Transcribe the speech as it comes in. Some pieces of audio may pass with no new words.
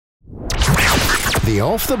the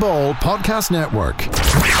Off the Ball Podcast Network.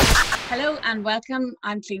 Hello and welcome.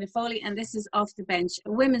 I'm Cliona Foley and this is Off the Bench,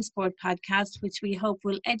 a women's sport podcast which we hope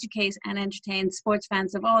will educate and entertain sports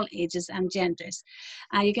fans of all ages and genders.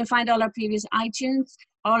 You can find all our previous episodes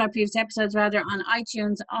on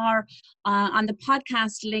iTunes or on the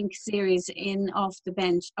podcast link series in Off the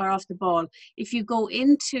Bench or Off the Ball. If you go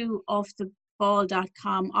into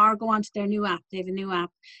offtheball.com or go onto their new app, they have a new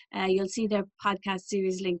app, you'll see their podcast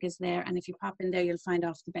series link is there, and if you pop in there you'll find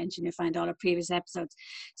Off the Bench and you'll find all our previous episodes.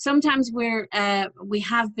 Sometimes we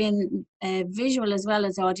have been visual as well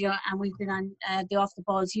as audio, and we've been on the Off the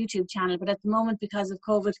Ball's YouTube channel, but at the moment because of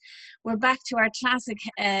COVID we're back to our classic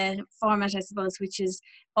format, I suppose, which is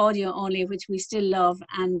audio only, which we still love,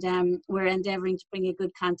 and we're endeavouring to bring you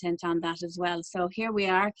good content on that as well. So here we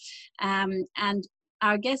are, and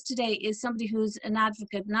our guest today is somebody who's an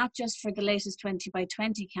advocate not just for the latest 20 by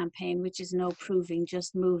 20 campaign, which is no proving,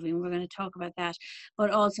 just moving. We're going to talk about that, but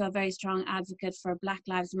also a very strong advocate for Black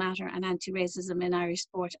Lives Matter and anti-racism in Irish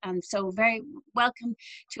sport. And so very welcome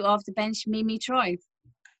to Off the Bench, Mimi Troy.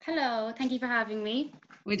 Hello, thank you for having me.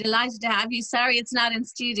 We're delighted to have you. Sorry it's not in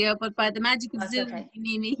studio, but by the magic of Zoom, okay.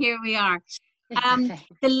 Mimi, here we are.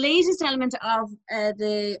 The latest element of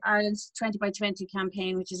the Ireland's 20 by 20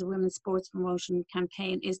 campaign, which is a women's sports promotion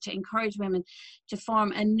campaign, is to encourage women to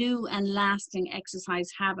form a new and lasting exercise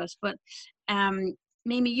habit. But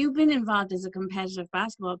Mimi, you've been involved as a competitive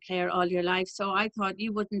basketball player all your life, so I thought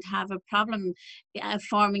you wouldn't have a problem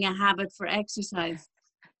forming a habit for exercise.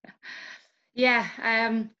 Yeah,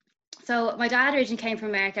 so my dad originally came from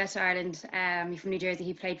America to Ireland. He's from New Jersey.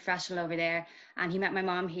 He played professional over there, and he met my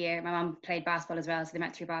mom here. My mom played basketball as well, so they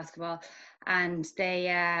met through basketball. And they,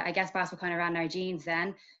 I guess basketball kind of ran our genes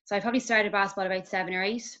then. So I probably started basketball about 7 or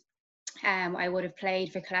 8. I would have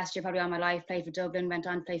played for Colchester probably all my life, played for Dublin, went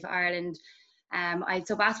on to play for Ireland.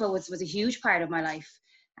 So basketball was a huge part of my life.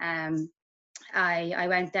 I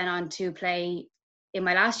went then on to play in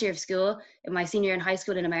my last year of school, in my senior year in high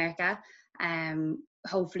school in America.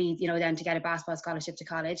 Hopefully, then to get a basketball scholarship to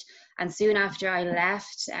college. And soon after I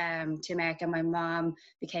left to America, my mom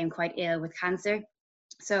became quite ill with cancer.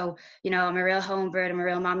 So, I'm a real home bird, I'm a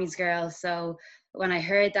real mommy's girl. So when I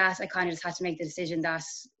heard that, I kind of just had to make the decision that,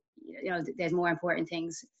 there's more important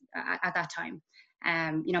things at that time.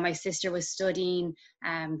 My sister was studying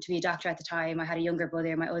to be a doctor at the time. I had a younger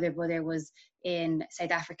brother. My other brother was in South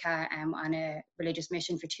Africa on a religious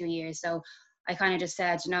mission for 2 years. So I kind of just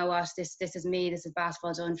said, you know what, this is me, this is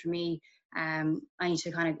basketball done for me. I need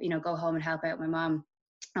to kind of, go home and help out my mom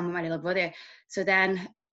and my little brother. So then,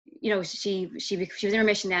 she was in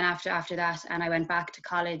remission then after that, and I went back to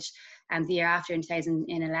college the year after in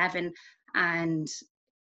 2011, and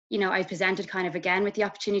I presented kind of again with the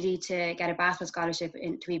opportunity to get a basketball scholarship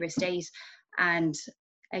to Weber State, and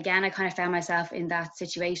again I kind of found myself in that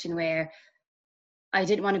situation where I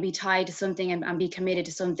didn't want to be tied to something and be committed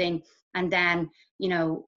to something. And then,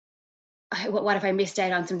 what if I missed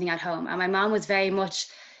out on something at home? And my mom was very much,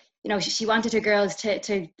 she wanted her girls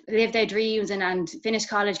to live their dreams and finish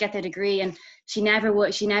college, get their degree. And she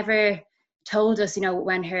never told us,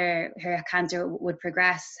 when her cancer would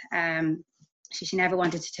progress. She never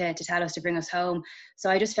wanted to tell us to bring us home. So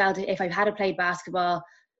I just felt if I had to play basketball,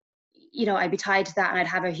 I'd be tied to that and I'd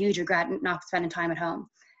have a huge regret not spending time at home.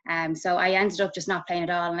 So I ended up just not playing at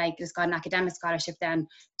all, and I just got an academic scholarship then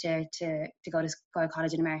to go to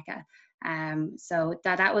college in America. So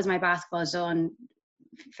that was my basketball done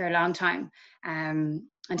for a long time.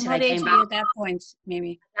 Until I came back. At that point,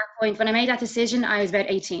 Mimi? At that point, when I made that decision, I was about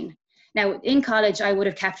 18. Now in college, I would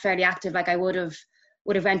have kept fairly active. Like I would have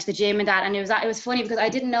went to the gym and that, and it was funny because I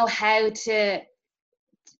didn't know how to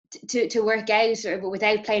work out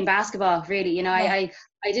without playing basketball, really. Yeah.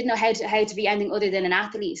 I didn't know how to be anything other than an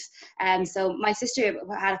athlete. So my sister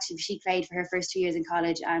she played for her first 2 years in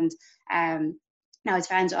college, and now I was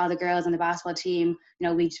friends with all the girls on the basketball team.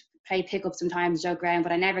 We'd play pickup sometimes, joke around,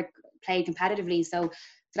 but I never played competitively. So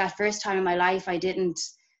for that first time in my life, I didn't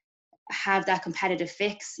have that competitive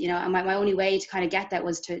fix, and my only way to kind of get that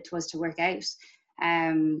was to work out.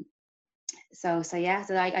 So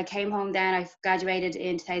I came home then. I graduated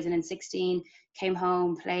in 2016, came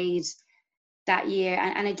home, played that year.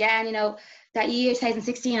 And again, that year,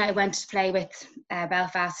 2016, I went to play with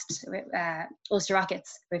Belfast, Ulster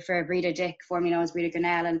Rockets, for Breda Dick, formerly known as Breda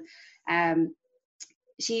Grinnell. And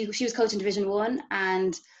she was coaching Division 1,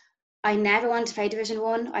 and I never wanted to play Division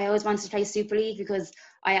 1. I always wanted to play Super League because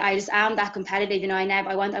I just am that competitive.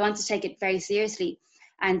 I want to take it very seriously.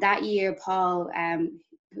 And that year, Paul,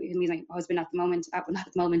 he's my husband at the moment, not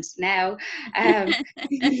at the moment now. Current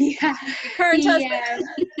husband.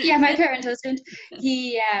 Yeah, my current husband.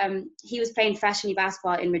 He was playing professionally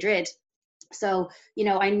basketball in Madrid. So, you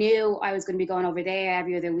know, I knew I was going to be going over there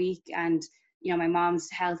every other week, and, you know, my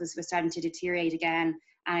mom's health was starting to deteriorate again,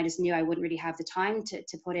 and I just knew I wouldn't really have the time to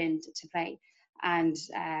put in to play. And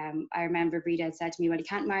I remember Breda had said to me, well, you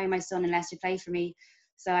can't marry my son unless you play for me.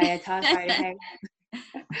 So I had thought, right, okay,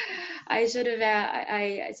 I should have,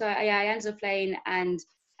 I ended up playing, and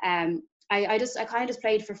I kind of just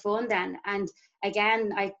played for fun then. And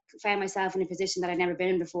again, I found myself in a position that I'd never been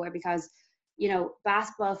in before, because, you know,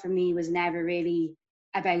 basketball for me was never really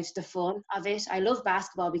about the fun of it. I loved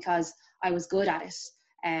basketball because I was good at it.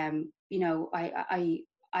 You know, I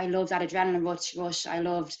loved that adrenaline rush. I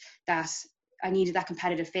loved that I needed that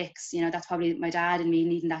competitive fix. You know, that's probably my dad and me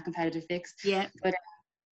needing that competitive fix. Yeah. But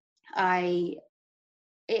I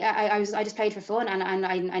just played for fun, and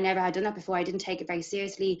I never had done that before. I didn't take it very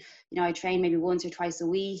seriously. You know, I trained maybe once or twice a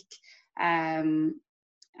week. And,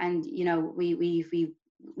 you know, we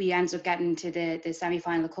ended up getting to the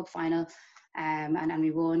semi-final, the cup final, and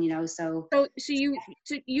we won, you know. So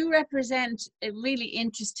you represent a really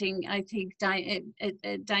interesting, I think,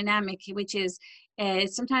 dynamic, which is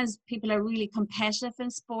sometimes people are really competitive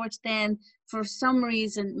in sport, then for some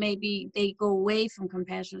reason maybe they go away from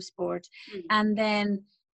competitive sport, and then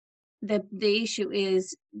the issue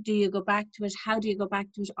is, do you go back to it? How do you go back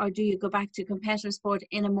to it? Or do you go back to competitive sport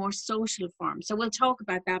in a more social form? So we'll talk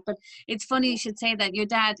about that. But it's funny you should say that. Your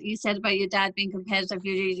dad, you said about your dad being competitive,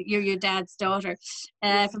 you're your dad's daughter.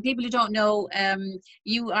 For people who don't know,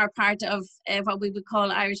 you are part of what we would call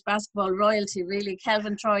Irish basketball royalty, really.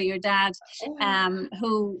 Kelvin Troy, your dad,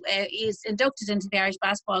 who is inducted into the Irish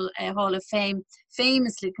Basketball Hall of Fame,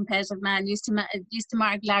 famously competitive man, used to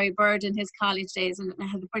mark Larry Bird in his college days, and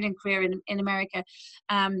had a brilliant career in America.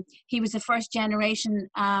 He was the first generation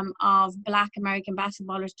of Black American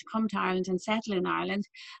basketballers to come to Ireland and settle in Ireland,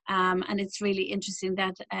 and it's really interesting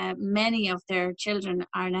that many of their children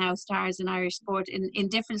are now stars in Irish sport, in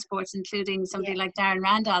different sports, including somebody like Darren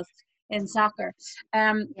Randolph in soccer.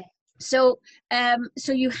 So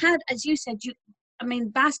you had, as you said, I mean,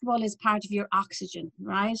 basketball is part of your oxygen,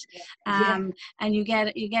 right? And you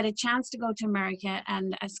get a chance to go to America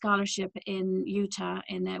and a scholarship in Utah,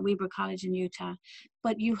 in Weber College in Utah.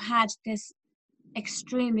 But you had this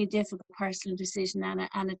extremely difficult personal decision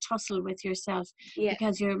and a tussle with yourself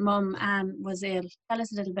because your mum Anne was ill. Tell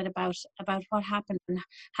us a little bit about what happened, and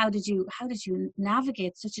how did you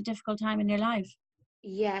navigate such a difficult time in your life?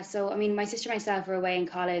 Yeah, so I mean, my sister and myself were away in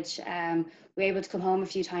college. We were able to come home a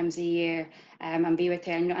few times a year and be with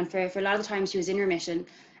her. And for a lot of the time, she was in remission.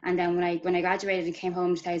 And then when I graduated and came home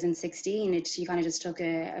in 2016, she kind of just took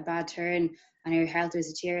a bad turn, and her health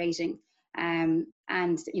was deteriorating. And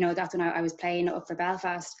you know, that's when I was playing up for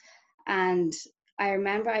Belfast. And I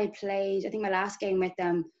remember I played, I think my last game with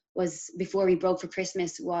them was before we broke for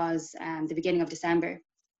Christmas, was the beginning of December.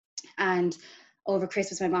 And over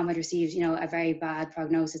Christmas, my mom had received, you know, a very bad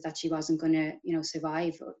prognosis that she wasn't going to, you know,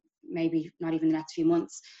 survive, maybe not even the next few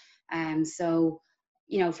months. So,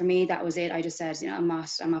 you know, for me, that was it. I just said, you know, I'm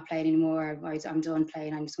not playing anymore. I'm done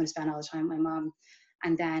playing. I'm just going to spend all the time with my mom.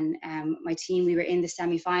 And then my team, we were in the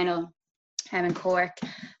semi-final in Cork.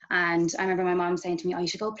 And I remember my mom saying to me, oh, you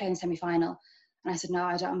should go play in the semi-final. And I said, no,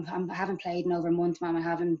 I haven't played in over a month, Mom. I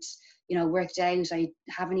haven't, you know, worked out. I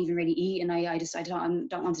haven't even really eaten. I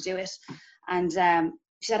don't want to do it. And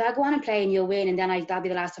she said, I'll go on and play and you'll win. And then that'll be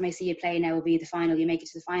the last time I see you play. Now will be the final. You make it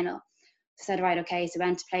to the final. I said, right, okay. So I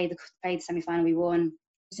went to play the semi-final. We won.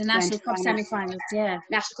 It's a National Cup semi-finals, yeah.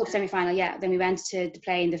 National Cup semi-final, yeah. Then we went to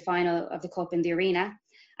play in the final of the Cup in the arena.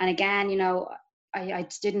 And again, you know, I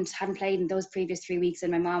hadn't played in those previous 3 weeks,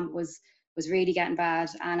 and my mom was really getting bad.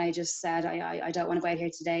 And I just said, I don't want to go out here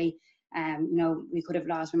today. You know, we could have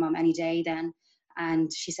lost my mom any day then.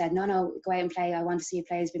 And she said, no, go out and play. I want to see you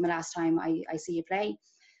play. It's been my last time I see you play.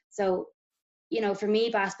 So, you know, for me,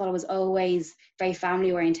 basketball was always very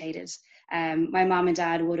family orientated. My mom and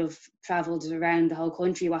dad would have traveled around the whole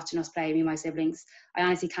country watching us play, me and my siblings. I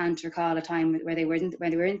honestly can't recall a time where they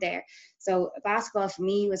weren't there. So basketball for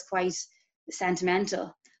me was quite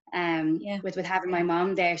sentimental. With having my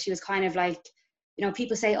mom there. She was kind of like, you know,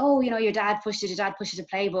 people say, oh, you know, your dad pushed you to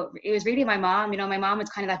play, but it was really my mom. You know, my mom was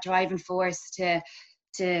kind of that driving force to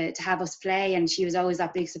have us play, and she was always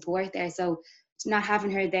that big support there. So not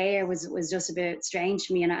having her there was just a bit strange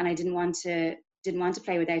for me, and I didn't want to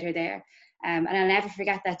play without her there. And I'll never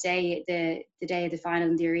forget that day, the day of the final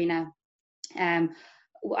in the arena.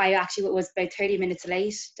 I actually was about 30 minutes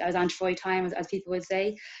late. I was on Troy time, as people would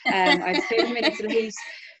say. I was 30 minutes late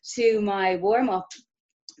to my warm-up.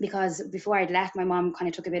 because before I'd left, my mom kind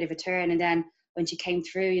of took a bit of a turn, and then when she came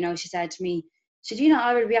through, you know, she said to me, should you not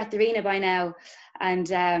already be at the arena by now? And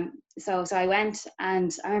so I went,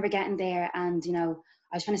 and I remember getting there, and, you know,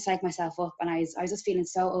 I was trying to psych myself up, and I was just feeling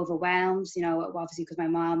so overwhelmed, you know, obviously because my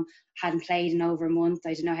mom hadn't played in over a month.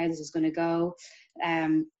 I didn't know how this was going to go.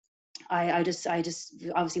 I just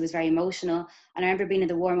obviously was very emotional. And I remember being in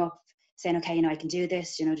the warm up saying, okay, you know, I can do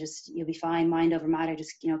this, you know, just, you'll be fine, mind over matter,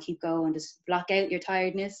 just, you know, keep going, just block out your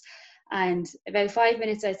tiredness. And about 5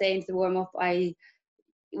 minutes, I say, into the warm up, I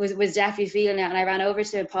was definitely feeling it. And I ran over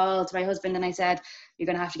to Paul, to my husband, and I said, you're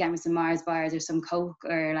going to have to get me some Mars bars or some Coke,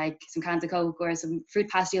 or like some cans of Coke or some fruit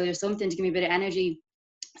pastilles or something to give me a bit of energy.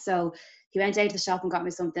 So he went out to the shop and got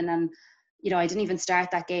me something. And, you know, I didn't even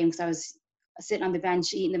start that game because I was sitting on the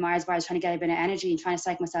bench eating the Mars bars, trying to get a bit of energy and trying to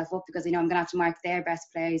psych myself up, because, you know, I'm going to have to mark their best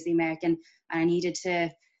players, the American, and I needed to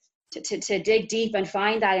dig deep and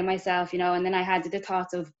find that in myself, you know. And then I had the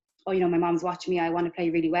thoughts of, oh, you know, my mom's watching me, I want to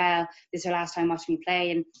play really well, this is her last time watching me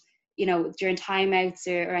play. And, you know, during timeouts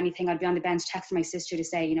or anything, I'd be on the bench texting my sister to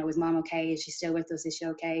say, you know, is mom okay? Is she still with us? Is she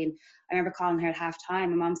okay? And I remember calling her at half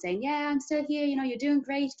time, my mom saying, yeah, I'm still here, you know, you're doing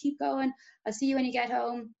great, keep going, I'll see you when you get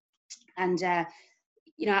home. And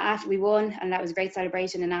you know, after we won, and that was a great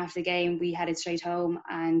celebration, and after the game we headed straight home.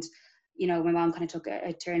 And, you know, my mom kind of took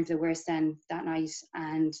a turn for the worse then that night,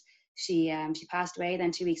 and she passed away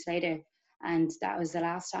then 2 weeks later. And that was the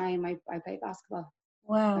last time I played basketball.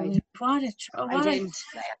 Wow,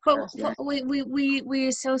 we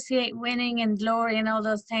associate winning and glory and all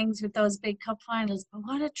those things with those big cup finals, but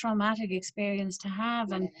what a traumatic experience to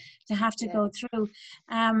have, and to have to go through.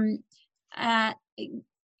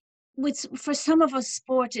 For some of us,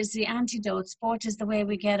 sport is the antidote. Sport is the way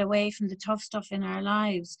we get away from the tough stuff in our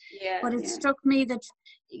lives. But it struck me that,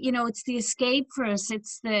 you know, it's the escape for us.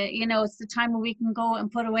 It's the, you know, it's the time where we can go and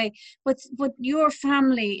put away. But your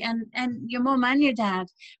family and your mum and your dad,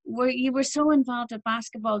 you were so involved with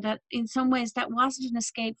basketball that in some ways that wasn't an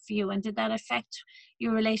escape for you. And did that affect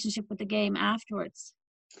your relationship with the game afterwards?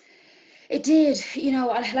 It did. You know,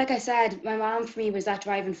 like I said, my mom for me was that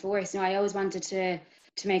driving force. You know, I always wanted to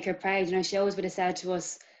make her proud. You know, she always would have said to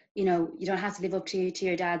us, you know, you don't have to live up to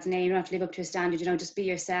your dad's name, you don't have to live up to his standard, you know, just be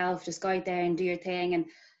yourself, just go out there and do your thing. And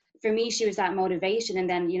for me, she was that motivation. And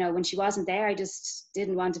then, you know, when she wasn't there, I just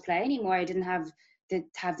didn't want to play anymore. I didn't have the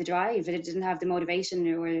drive, I didn't have the motivation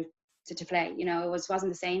or to play, you know. It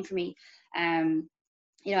wasn't the same for me. You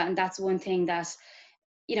know, and that's one thing that,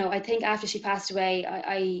 you know, I think after she passed away,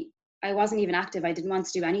 I wasn't even active. I didn't want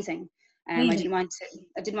to do anything. Really?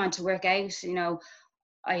 I didn't want to work out, you know.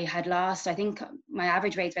 I had lost, I think my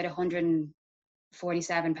average weight's about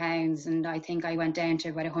 147 pounds, and I think I went down to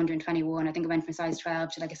about 121. I think I went from size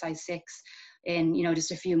 12 to like a size 6 in, you know,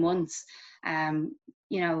 just a few months. You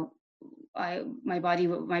know, my body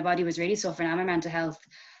was really suffering, and my mental health.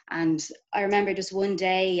 And I remember just one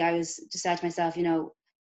day I was just said to myself, you know,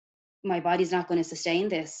 my body's not going to sustain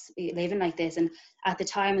this, living like this. And at the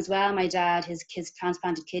time as well, my dad, his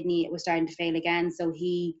transplanted kidney was starting to fail again, so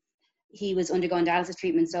he was undergoing dialysis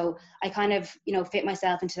treatment. So I kind of, you know, fit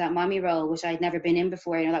myself into that mommy role, which I'd never been in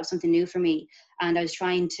before. You know, that was something new for me. And I was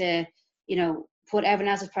trying to, you know, put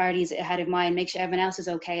everyone else's priorities ahead of mine, make sure everyone else is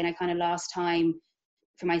okay. And I kind of lost time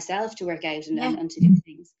for myself to work out and to do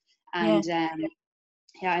things. And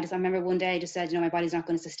I remember one day I just said, you know, my body's not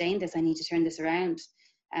going to sustain this. I need to turn this around.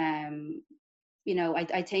 You know,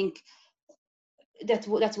 I think that's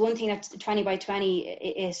one thing that 20 by 20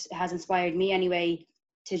 it has inspired me anyway,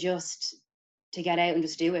 to get out and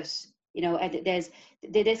just do it. You know, there's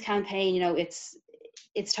this campaign, you know, it's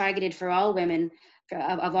targeted for all women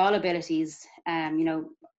of all abilities, you know,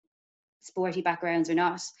 sporty backgrounds or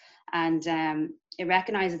not. And it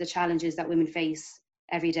recognizes the challenges that women face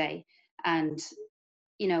every day. And,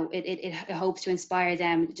 you know, it hopes to inspire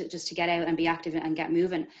them just to get out and be active and get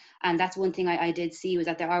moving. And that's one thing I did see, was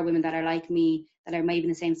that there are women that are like me, that are maybe in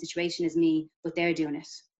the same situation as me, but they're doing it.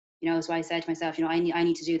 You know, so I said to myself, you know, I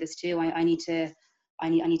need to do this too. I need to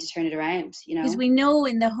turn it around, you know. Because we know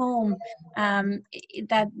in the home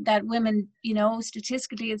that women, you know,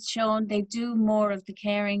 statistically it's shown they do more of the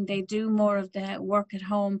caring, they do more of the work at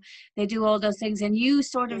home, they do all those things. And you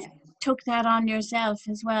sort of took that on yourself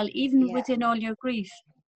as well, even within all your grief.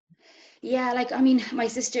 Yeah, like, I mean, my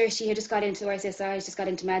sister, she had just got into RCSI, she just got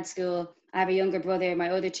into med school. I have a younger brother.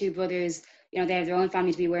 My other two brothers, you know, they have their own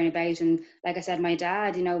family to be worrying about. And like I said, my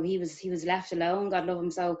dad, you know, he was left alone, God love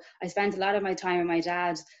him. So I spent a lot of my time with my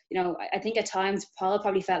dad. You know, I think at times Paul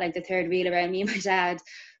probably felt like the third wheel around me and my dad.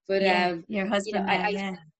 But your husband,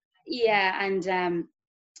 you know, and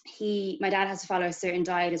my dad has to follow a certain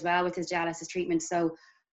diet as well with his dialysis treatment. So,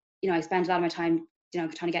 you know, I spent a lot of my time trying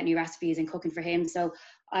to get new recipes and cooking for him. So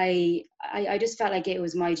I just felt like it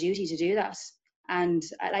was my duty to do that. And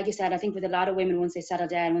like you said, I think with a lot of women, once they settle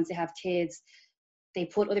down, once they have kids, they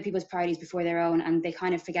put other people's priorities before their own, and they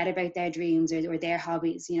kind of forget about their dreams or their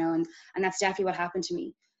hobbies, and that's definitely what happened to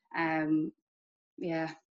me.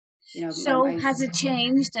 So has it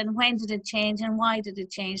changed, and when did it change, and why did it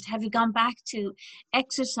change? Have you gone back to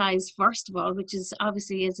exercise first of all, which is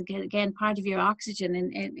obviously is again part of your oxygen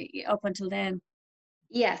in up until then?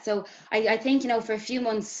 Yeah, so I think, for a few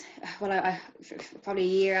months, well, probably a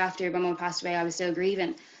year after my mum passed away, I was still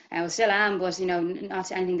grieving. I still am, but, not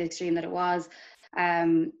to anything the extreme that it was.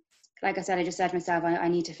 Like I said, I just said to myself, I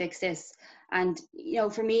need to fix this. And,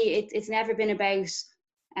 for me, it's never been about,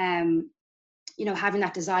 having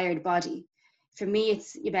that desired body. For me,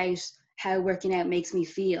 it's about how working out makes me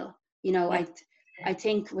feel. Yeah. I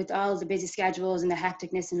think with all the busy schedules and the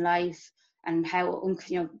hecticness in life, and how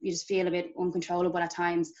you just feel a bit uncontrollable at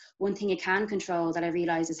times, one thing you can control that I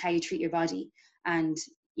realize is how you treat your body. And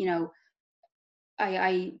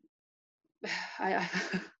I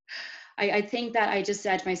think that I just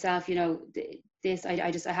said to myself, this I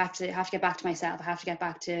have to get back to myself. I have to get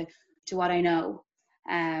back to what I know.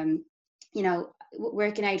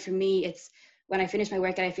 Working out for me, it's when I finish my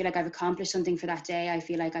workout, I feel like I've accomplished something for that day. I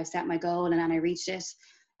feel like I've set my goal and then I reached it.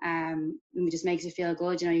 It just makes you feel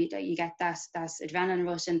good. You get that adrenaline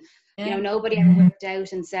rush, and nobody ever worked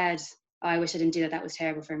out and said, "Oh, I wish I didn't do that. That was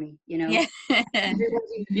terrible for me." Yeah.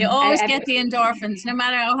 You always get the endorphins, no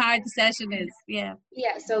matter how hard the session is. Yeah.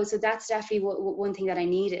 Yeah. So that's definitely one thing that I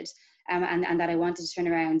needed, and that I wanted to turn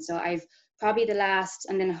around. So I've probably the last,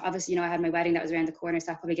 and then obviously I had my wedding that was around the corner, so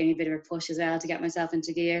that probably gave me a bit of a push as well to get myself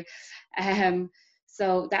into gear.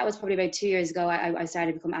 So that was probably about 2 years ago. I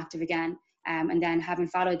started to become active again. And then having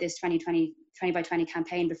followed this 20 by 20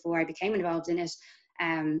 campaign before I became involved in it,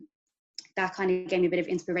 that kind of gave me a bit of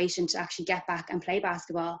inspiration to actually get back and play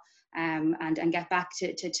basketball, and get back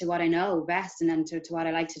to what I know best, and then to what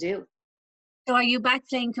I like to do. So are you back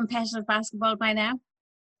playing competitive basketball by now?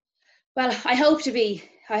 Well, I hope to be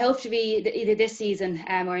either this season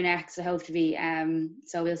or next. I hope to be.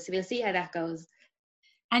 So we'll see how that goes.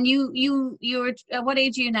 And you're what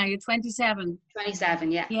age are you now? You're 27.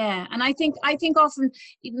 27, yeah. Yeah, and I think often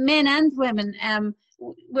men and women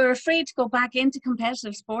we're afraid to go back into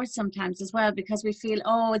competitive sports sometimes as well, because we feel,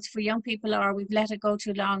 oh, it's for young people, or we've let it go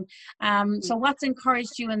too long. So what's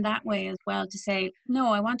encouraged you in that way as well to say,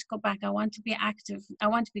 no, I want to go back. I want to be active. I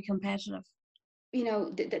want to be competitive.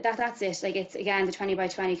 That's it. Like, it's again the 20 by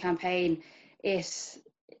 20 campaign. It's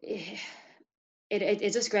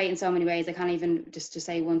just great in so many ways. I can't even just to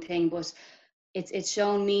say one thing, but it's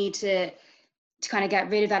shown me to kind of get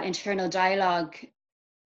rid of that internal dialogue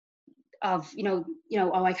of oh,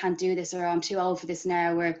 I can't do this, or I'm too old for this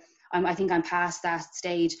now, or I think I'm past that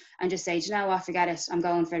stage, and just say, what, forget it, I'm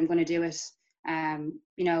going for it, I'm going to do it.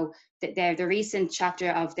 The recent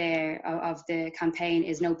chapter of the campaign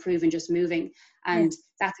is no proving, just moving, and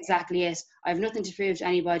that's exactly it. I have nothing to prove to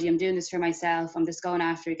anybody. I'm doing this for myself. I'm just going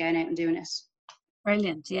after it, getting out and doing it.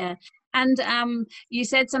 Brilliant, yeah. And you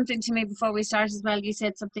said something to me before we started as well. You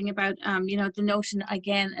said something about the notion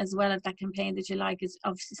again as well of that campaign that you like is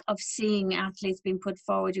of seeing athletes being put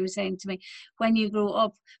forward. You were saying to me, when you grew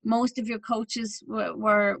up, most of your coaches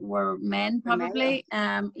were men, probably.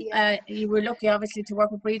 You were lucky, obviously, to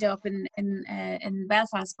work with Breda up in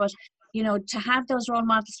Belfast, but to have those role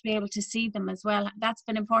models, to be able to see them as well, that's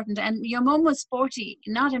been important. And your mum was sporty,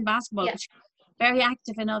 not in basketball, but very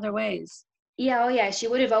active in other ways. Yeah, oh yeah, she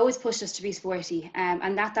would have always pushed us to be sporty,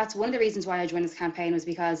 and that's one of the reasons why I joined this campaign, was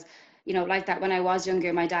because like that, when I was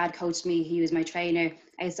younger, my dad coached me. He was my trainer.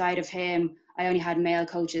 Outside of him, I only had male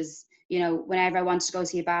coaches. Whenever I wanted to go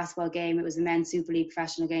see a basketball game, it was the men's Super League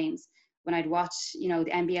professional games. When I'd watch the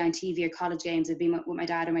NBA on TV or college games, it'd be with my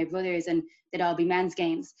dad or my brothers, and they'd all be men's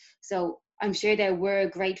games. So I'm sure there were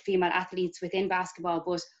great female athletes within basketball,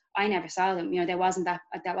 but I never saw them. There wasn't that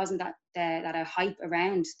a hype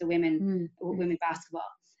around the women basketball,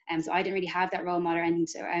 and so I didn't really have that role model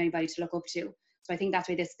or anybody to look up to. So I think that's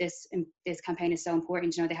why this campaign is so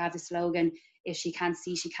important. They have the slogan, "If she can't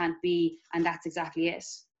see, she can't be," and that's exactly it.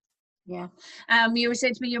 Yeah. You were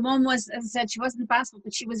saying to me, your mum was, as I said, she wasn't basketball,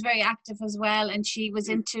 but she was very active as well, and she was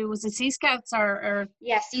into, was it Sea Scouts or?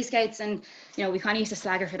 Yeah, Sea Scouts, and we kind of used to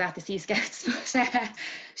slag her for that, the Sea Scouts. But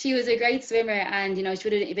she was a great swimmer, and she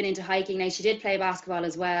would have been into hiking. Now, she did play basketball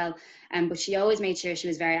as well, but she always made sure she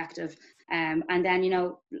was very active. And then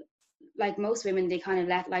like most women, they kind of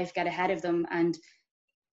let life get ahead of them, and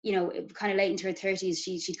you know, kind of late into her 30s,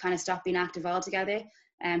 she'd kind of stopped being active altogether.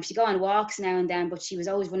 She'd go on walks now and then, but she was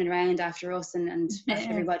always running around after us and after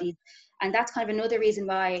everybody. And that's kind of another reason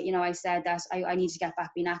why, you know, I said that I need to get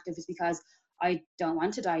back being active, is because I don't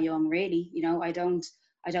want to die young, really. You know, I don't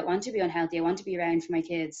want to be unhealthy. I want to be around for my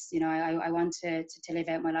kids. You know, I want to live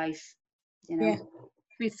out my life, you know. Yeah,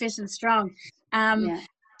 be fit and strong. Yeah.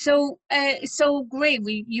 So great.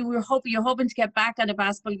 You're hoping to get back on the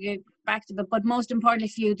basketball, get back to but most importantly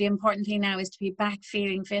for you, the important thing now is to be back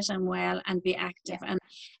feeling fit and well and be active. Yeah. And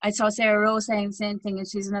I saw Sarah Rose saying the same thing, and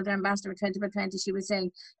she's another ambassador for 20x20. She was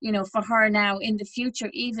saying, you know, for her now in the future,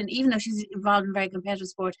 even though she's involved in very competitive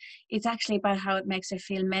sport, it's actually about how it makes her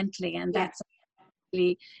feel mentally, and that's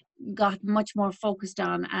really got much more focused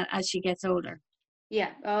on as she gets older. Yeah,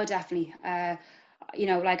 oh, definitely. You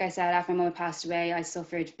know, like I said, after my mum passed away, I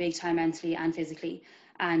suffered big time mentally and physically,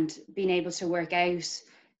 and being able to work out,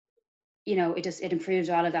 you know, it improved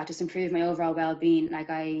all of that, just improved my overall well-being. Like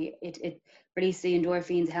it released the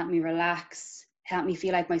endorphins, helped me relax, helped me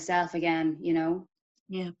feel like myself again, you know.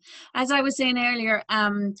 Yeah. As I was saying earlier,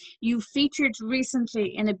 you featured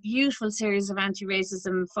recently in a beautiful series of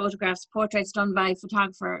anti-racism photographs, portraits done by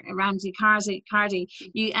photographer Ramsey Cardi.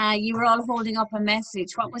 You were all holding up a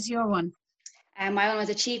message. What was your one? My one was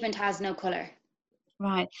 "Achievement has no color."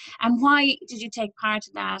 Right. And why did you take part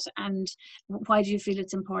in that, and why do you feel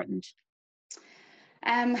it's important?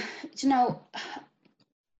 You know,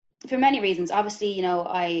 for many reasons. Obviously, you know,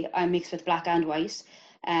 I'm mixed with black and white.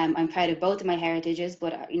 I'm proud of both of my heritages,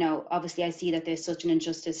 but you know, obviously, I see that there's such an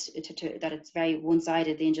injustice that it's very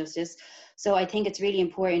one-sided, the injustice. So I think it's really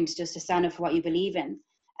important just to stand up for what you believe in.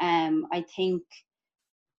 I think,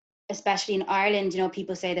 especially in Ireland, you know,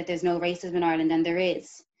 people say that there's no racism in Ireland, and there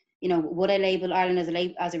is. You know, would I label Ireland as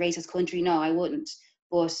a racist country? No, I wouldn't.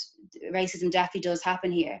 But racism definitely does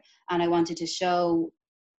happen here, and I wanted to show,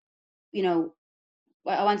 you know,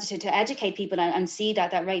 I wanted to educate people and see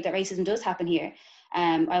that racism does happen here.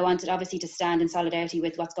 I wanted obviously to stand in solidarity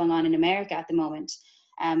with what's going on in America at the moment.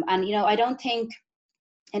 And you know, I don't think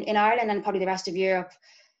in Ireland and probably the rest of Europe,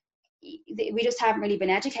 we just haven't really been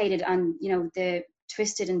educated on, you know, the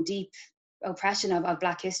twisted and deep oppression of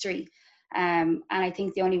Black history. And I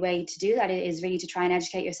think the only way to do that is really to try and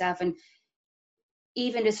educate yourself, and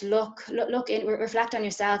even just look in, reflect on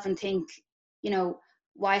yourself and think, you know,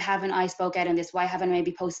 why haven't I spoke out on this? Why haven't I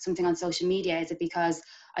maybe posted something on social media? Is it because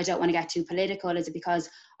I don't want to get too political? Is it because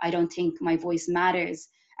I don't think my voice matters?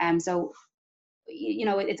 So, you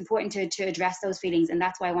know, it's important to address those feelings, and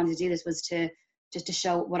that's why I wanted to do this, was to just to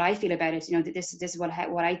show what I feel about it. You know, that this is what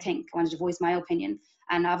I think. I wanted to voice my opinion,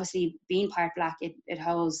 and obviously being part Black, it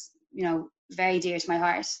holds, you know, very dear to my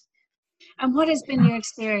heart. And what has been your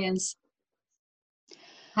experience?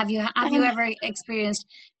 Have you ever experienced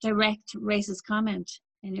direct racist comment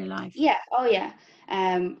in your life? Yeah. Oh, yeah.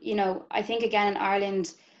 You know, I think again in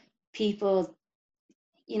Ireland, people,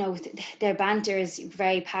 you know, their banter is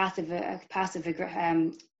very casual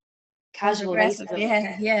racism.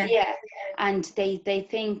 Yeah. And they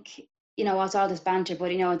think, you know, it's all this banter,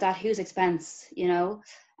 but you know, it's at whose expense, you know.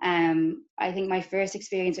 I think my first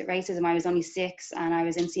experience with racism, I was only 6 and I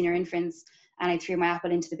was in senior infants, and I threw my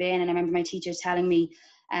apple into the bin, and I remember my teacher telling me,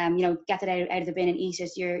 you know, get that out of the bin and eat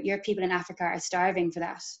it. Your people in Africa are starving for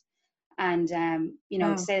that. And you know,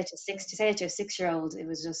 Wow. to say it to a 6-year-old, it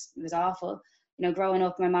was awful. You know, growing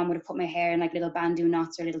up, my mom would have put my hair in like little bandeau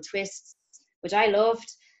knots or little twists, which I loved.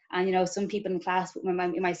 And you know, some people in class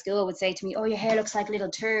in my school would say to me, "Oh, your hair looks like little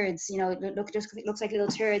turds. You know, it looks like little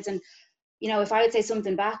turds." And you know, if I would say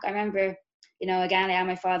something back, I remember, you know, again, I am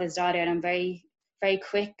my father's daughter, and I'm very, very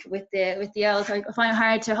quick with the L's. I find it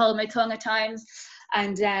hard to hold my tongue at times.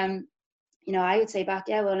 And you know, I would say back,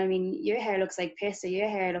 "Yeah, well, I mean, your hair looks like piss, or your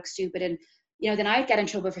hair looks stupid," and you know, then I'd get in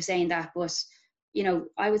trouble for saying that. But you know,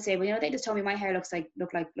 I would say, "Well, you know, they just told me my hair looks like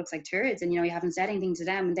turds, and you know, you haven't said anything to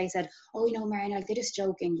them." And they said, "Oh, you know, Marion, like they're just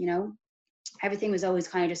joking," you know. Everything was always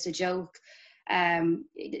kind of just a joke.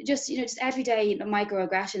 Just, you know, just everyday, you know,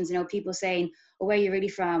 microaggressions. You know, people saying, "Oh, where are you really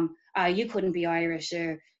from? You couldn't be Irish,"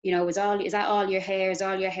 or you know, is that all your hair? Is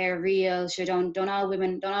all your hair real? Sure, don't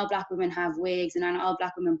all Black women have wigs, and aren't all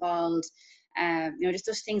Black women bald? You know,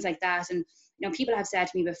 just things like that. And you know, people have said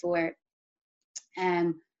to me before,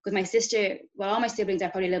 because my sister, well, all my siblings are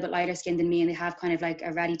probably a little bit lighter skinned than me, and they have kind of like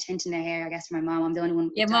a reddy tint in their hair. I guess for my mom, I'm the only one.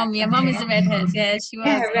 Your mom is a redhead. Yeah, she was.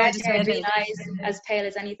 Yeah, red hair, green eyes, as pale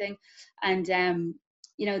as anything. And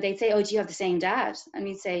you know, they'd say, "Oh, do you have the same dad?" And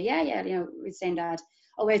we'd say, "Yeah, you know, we're the same dad."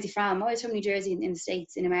 "Oh, where's he from?" "Oh, he's from New Jersey in the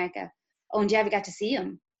States, in America." "Oh, and do you ever get to see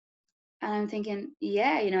him?" And I'm thinking,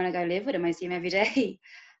 yeah, you know, like I live with him, I see him every day.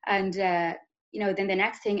 And then the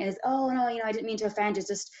next thing is, oh no, I didn't mean to offend. It's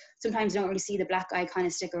just sometimes you don't really see the black guy kind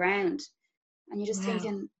of stick around, and you're just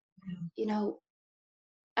thinking,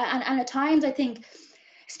 and at times I think,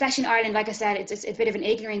 especially in Ireland, like I said, it's a bit of an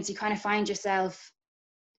ignorance. You kind of find yourself,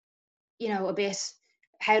 a bit,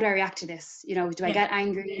 how do I react to this? Do I get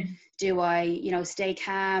angry? Do I, stay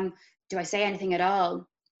calm? Do I say anything at all?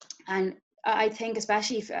 And I think,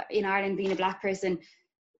 especially in Ireland, being a black person,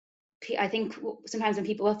 I think sometimes when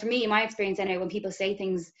people, well, for me, in my experience anyway, when people say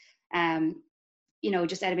things,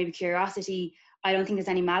 just out of maybe curiosity, I don't think there's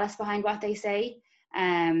any malice behind what they say.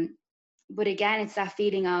 But again, it's that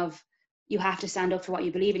feeling of, you have to stand up for what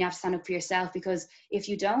you believe, and you have to stand up for yourself, because if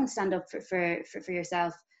you don't stand up for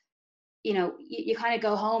yourself, you kind of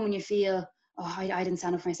go home and you feel, oh, I didn't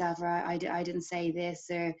stand up for myself, or I didn't say this,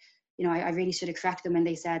 or, I really should have corrected them when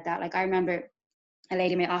they said that. Like, I remember a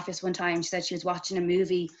lady in my office one time, she said she was watching a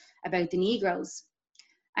movie about the Negroes.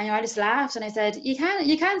 And I just laughed and I said, you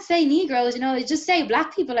can't say Negroes, you just say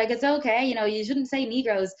black people, like, it's okay, you shouldn't say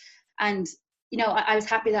Negroes. And, I was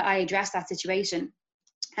happy that I addressed that situation.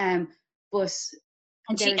 But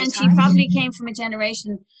she probably came from a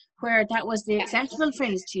generation where that was the acceptable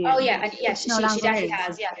phrase to you. Oh yeah, and yeah, she definitely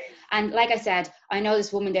has, yeah. And like I said, I know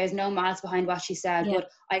this woman, there's no malice behind what she said, but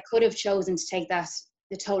I could have chosen to take that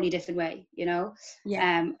the totally different way,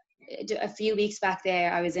 A few weeks back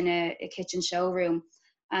there, I was in a kitchen showroom,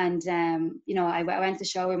 and I went to the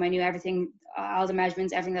showroom. I knew everything, all the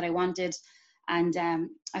measurements, everything that I wanted, and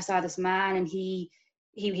I saw this man, and he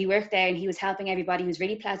worked there, and he was helping everybody. He was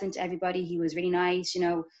really pleasant to everybody. He was really nice,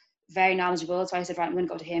 very knowledgeable. So I said, right, I'm going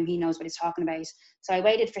to go to him. He knows what he's talking about. So I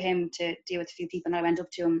waited for him to deal with a few people, and I went up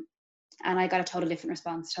to him, and I got a total different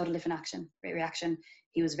response, total different reaction.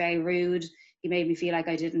 He was very rude. He made me feel like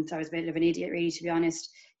I was a bit of an idiot, really, to be honest.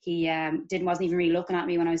 He wasn't even really looking at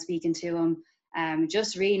me when I was speaking to him.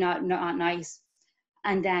 Just really not nice.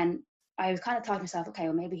 And then I was kind of thought to myself, okay,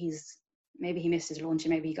 well, maybe he missed his lunch,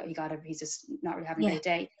 and maybe he's just not really having a great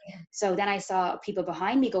day. So then I saw people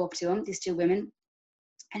behind me go up to him, these two women,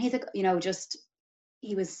 and he's like,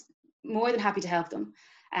 he was more than happy to help them.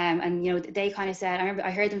 And they kind of said, I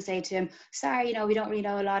heard them say to him, sorry, we don't really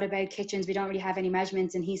know a lot about kitchens, we don't really have any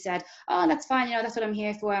measurements. And he said, oh, that's fine, that's what I'm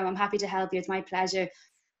here for, I'm happy to help you, it's my pleasure.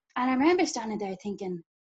 And I remember standing there thinking,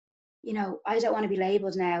 I don't want to be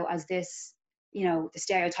labeled now as this, the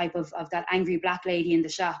stereotype of that angry black lady in the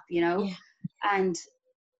shop, And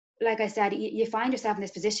like I said, you find yourself in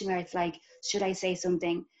this position where it's like, should I say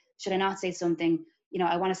something? Should I not say something?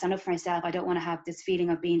 I want to stand up for myself. I don't want to have this feeling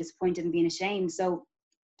of being disappointed and being ashamed. So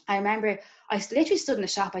I remember I literally stood in the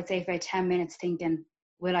shop, I'd say for 10 minutes thinking,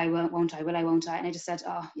 will I, won't I, will I, won't I? And I just said,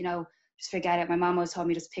 oh, just forget it. My mom always told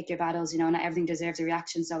me, just pick your battles, not everything deserves a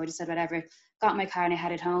reaction. So I just said, whatever, got in my car and I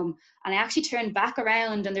headed home. And I actually turned back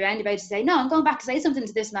around on the roundabout to say, no, I'm going back to say something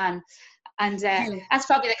to this man. And that's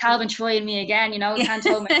probably the Calvin Troy in me again, can't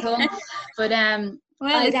hold my tongue. But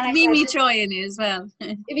well, it's Mimi Troy in it as well.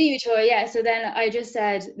 Mimi Troy, yeah. So then I just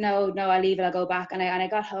said, no, I'll leave it, I'll go back. And I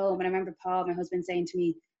got home, and I remember Paul, my husband, saying to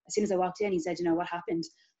me, as soon as I walked in, he said, what happened?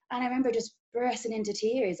 And I remember just bursting into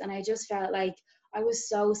tears, and I just felt like I was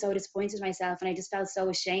so disappointed in myself, and I just felt so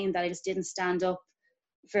ashamed that I just didn't stand up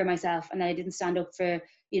for myself, and that I didn't stand up for,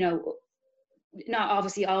 not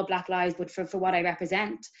obviously all Black lives, but for what I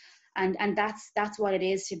represent. And that's what it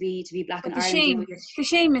is to be Black in Ireland. The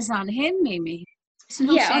shame is on him, Mimi.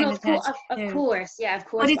 No, of course.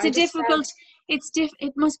 But it's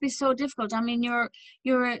it must be so difficult. I mean, you're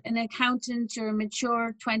an accountant, you're a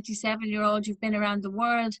mature 27-year-old, you've been around the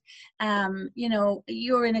world.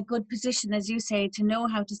 You're in a good position, as you say, to know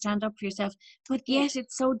how to stand up for yourself. But yet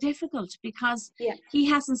it's so difficult because he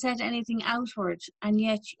hasn't said anything outward, and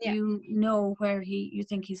yet you know where you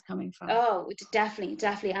think he's coming from. Oh, definitely.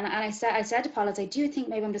 And I said to Paul, I said, do you think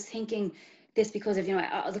maybe I'm just thinking this because of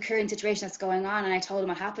the current situation that's going on? And I told him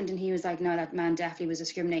what happened, and he was like, no, that man definitely was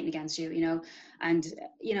discriminating against you, and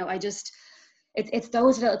I just, it's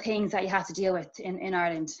those little things that you have to deal with in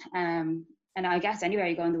Ireland, and I guess anywhere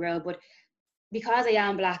you go in the world. But because I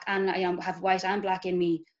am Black and I have white and Black in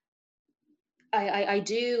me, I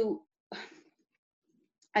do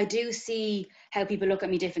see how people look at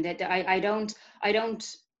me different. I don't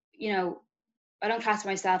classify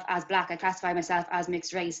myself as Black. I classify myself as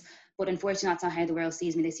mixed race. But unfortunately, that's not how the world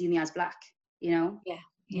sees me. They see me as Black,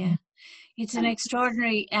 Yeah. It's an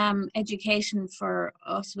extraordinary education for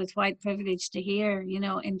us with white privilege to hear,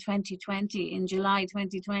 in 2020, in July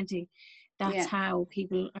 2020, that's how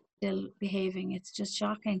people are still behaving. It's just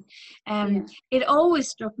shocking. Yeah. It always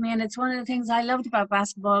struck me, and it's one of the things I loved about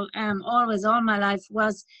basketball, always all my life,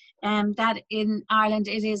 was that in Ireland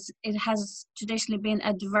it has traditionally been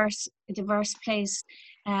a diverse place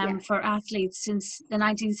for athletes since the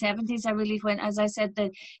 1970s. I really, when, as I said,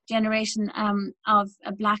 the generation of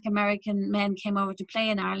Black American men came over to play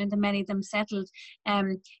in Ireland, and many of them settled.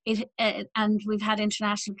 And we've had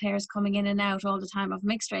international players coming in and out all the time of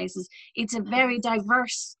mixed races. It's a very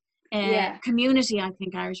diverse community, I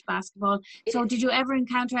think, Irish basketball. So did you ever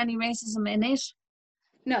encounter any racism in it?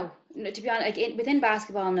 No, to be honest, like within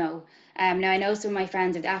basketball, no. Now I know some of my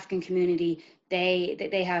friends of the African community,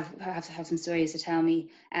 they have some stories to tell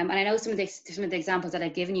me, and I know some of the examples that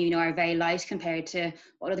I've given you, are very light compared to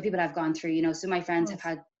what other people have gone through. Some of my friends have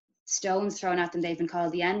had stones thrown at them. They've been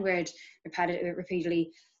called the N-word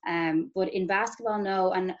repeatedly. But in basketball,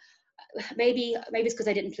 no. And maybe it's because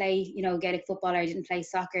I didn't play, Gaelic football, or I didn't play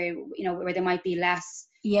soccer, where there might be less.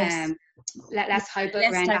 Yes. Less hype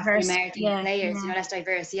around African American players, less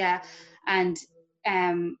diverse, and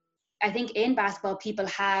I think in basketball people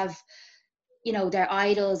have, their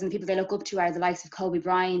idols and people they look up to are the likes of Kobe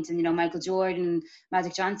Bryant and Michael Jordan,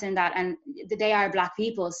 Magic Johnson, and they are Black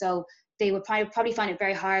people, so they would probably find it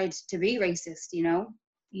very hard to be racist,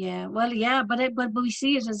 Yeah, well, yeah, but we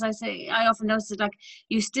see it, as I say, I often notice it, like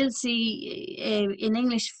you still see in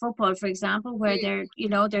English football, for example, where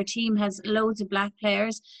their team has loads of Black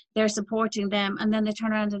players, they're supporting them, and then they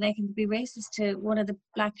turn around and they can be racist to one of the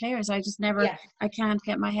Black players. I just never, I can't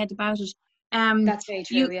get my head about it. That's very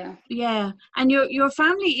true. Yeah, and your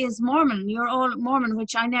family is Mormon. You're all Mormon,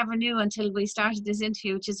 which I never knew until we started this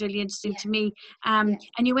interview, which is really interesting to me. And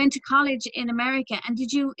you went to college in America. And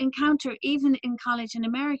did you encounter, even in college in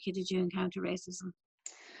America, did you encounter racism?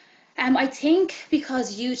 I think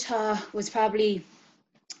because Utah was probably,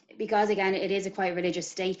 because again it is a quite religious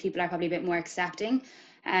state, people are probably a bit more accepting.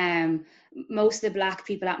 Most of the Black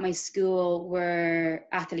people at my school were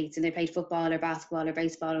athletes, and they played football or basketball or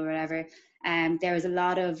baseball or whatever. There was a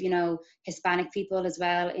lot of, Hispanic people as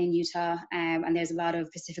well in Utah, and there's a lot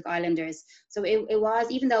of Pacific Islanders. So it was,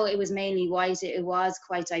 even though it was mainly white, it was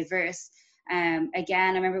quite diverse.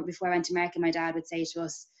 Again, I remember before I went to America, my dad would say to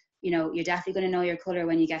us, you're definitely going to know your color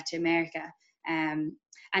when you get to America. And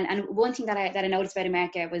one thing that I noticed about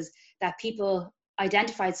America was that people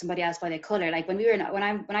identified somebody else by their color. Like when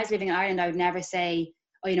I was living in Ireland, I would never say,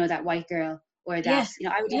 oh, that white girl, or that,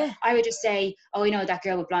 I would just say, oh, that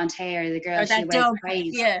girl with blonde hair, the girl, she wears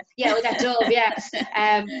braids. Or that dove,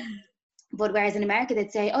 But whereas in America,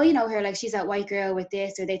 they'd say, oh, her, like she's that white girl with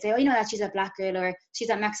this, or they'd say, oh, that she's that Black girl, or she's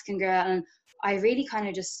that Mexican girl. And I really kind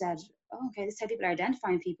of just said, oh, okay, this is how people are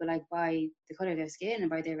identifying people, like by the color of their skin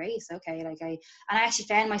and by their race. Okay, I actually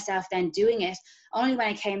found myself then doing it. Only when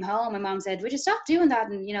I came home, my mom said, would you stop doing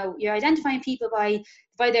that? And you're identifying people by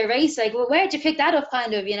their race. Like, well, where'd you pick that up?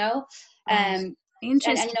 Kind of,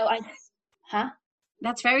 interesting. And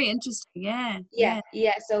that's very interesting. Yeah.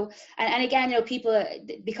 So and again, people,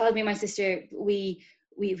 because me and my sister, we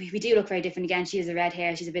do look very different. Again, she has a red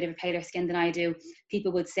hair, she's a bit of a paler skin than I do.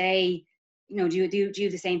 People would say, do you have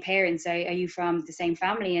the same parents? Are you from the same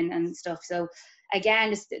family and stuff? So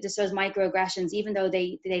again, just those microaggressions, even though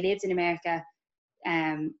they lived in America,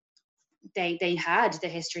 they had the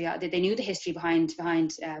history, they knew the history behind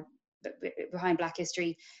Black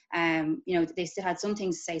history. They still had some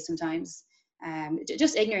things to say sometimes.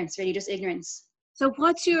 Just ignorance, really, just ignorance. So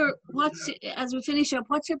as we finish up,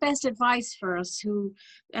 what's your best advice for us who,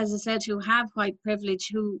 as I said, who have white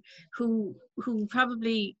privilege, who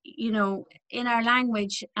probably, in our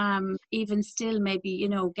language, even still maybe,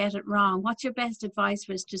 get it wrong? What's your best advice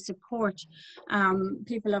for us to support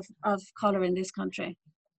people of colour in this country?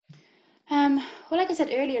 Well, like I said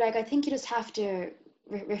earlier, I think you just have to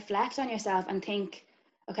reflect on yourself and think,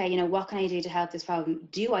 okay, what can I do to help this problem?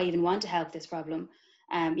 Do I even want to help this problem?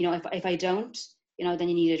 If I don't, then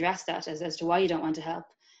you need to address that as to why you don't want to help.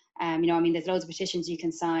 There's loads of petitions you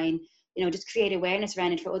can sign, just create awareness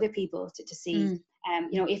around it for other people to see.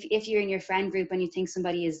 If you're in your friend group and you think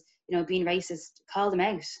somebody is, being racist, call them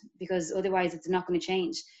out, because otherwise it's not going to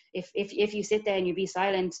change. If you sit there and you be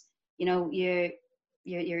silent, you're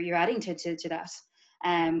adding to that.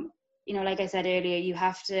 Like I said earlier, you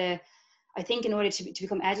have to, I think, in order to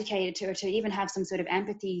become educated, or to even have some sort of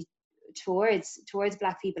empathy towards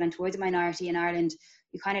Black people and towards a minority in Ireland,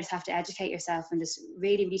 you kind of just have to educate yourself and just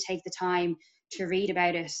really, really take the time to read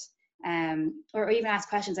about it, or even ask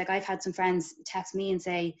questions. Like I've had some friends text me and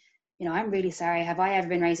say, I'm really sorry, have I ever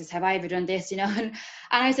been racist? Have I ever done this? And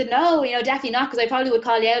I said, no, definitely not, because I probably would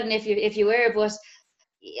call you out, and if you were, but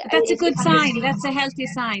that's a good sign. That's a healthy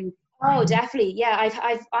sign. Oh, definitely. Yeah,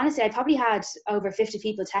 I've honestly, I probably had over 50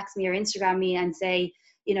 people text me or Instagram me and say,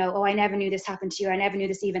 you know, oh, I never knew this happened to you. I never knew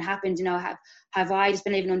this even happened. You know, have I just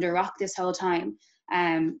been living under a rock this whole time?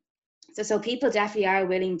 So people definitely are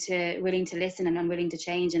willing to listen and willing to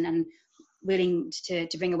change and willing to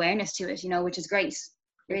bring awareness to it, you know, which is great.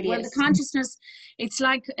 Really well, is. the consciousness, it's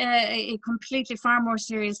like a completely far more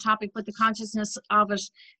serious topic, but the consciousness of it,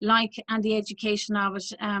 and the education of it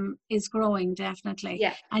is growing, definitely.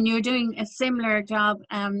 Yeah. And you're doing a similar job,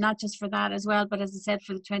 not just for that as well, but as I said,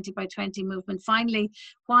 for the 20 by 20 movement. Finally,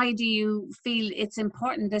 why do you feel it's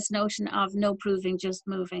important, this notion of no proving, just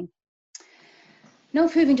moving? No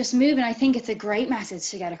proving, just moving. I think it's a great message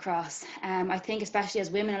to get across. I think especially as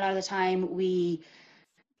women, a lot of the time we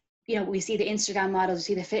see the Instagram models, we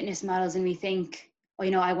see the fitness models, and we think, oh,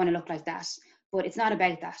 you know, I want to look like that. But it's not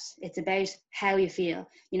about that. It's about how you feel.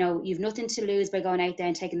 You know, you've nothing to lose by going out there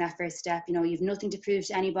and taking that first step. You know, you've nothing to prove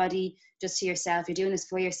to anybody, just to yourself. You're doing this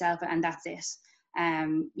for yourself, and that's it.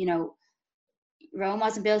 You know, Rome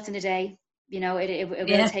wasn't built in a day. You know, it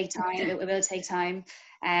will take time. It will take time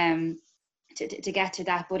to get to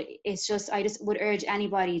that. But it's just, I just would urge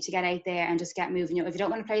anybody to get out there and just get moving. You know, if you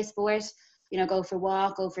don't want to play a sport, you know, go for a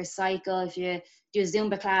walk, go for a cycle. If you do a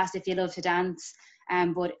Zumba class, if you love to dance.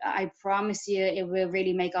 But I promise you, it will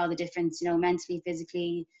really make all the difference, you know, mentally,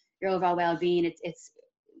 physically, your overall well-being. It's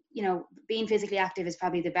you know, being physically active is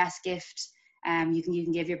probably the best gift you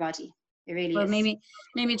can give your body. It really well, is.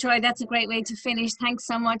 Mimi Troy, that's a great way to finish. Thanks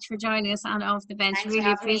so much for joining us on Off the Bench. Thanks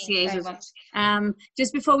really appreciate it.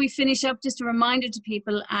 Just before we finish up, just a reminder to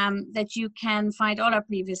people that you can find all our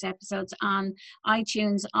previous episodes on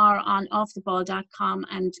iTunes or on offtheball.com.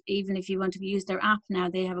 And even if you want to use their app now,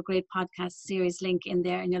 they have a great podcast series link in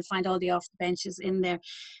there, and you'll find all the Off the Benches in there.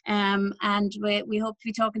 And we hope to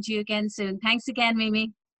be talking to you again soon. Thanks again,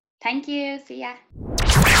 Mimi. Thank you. See ya.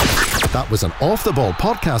 That was an Off the Ball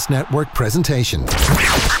Podcast Network presentation.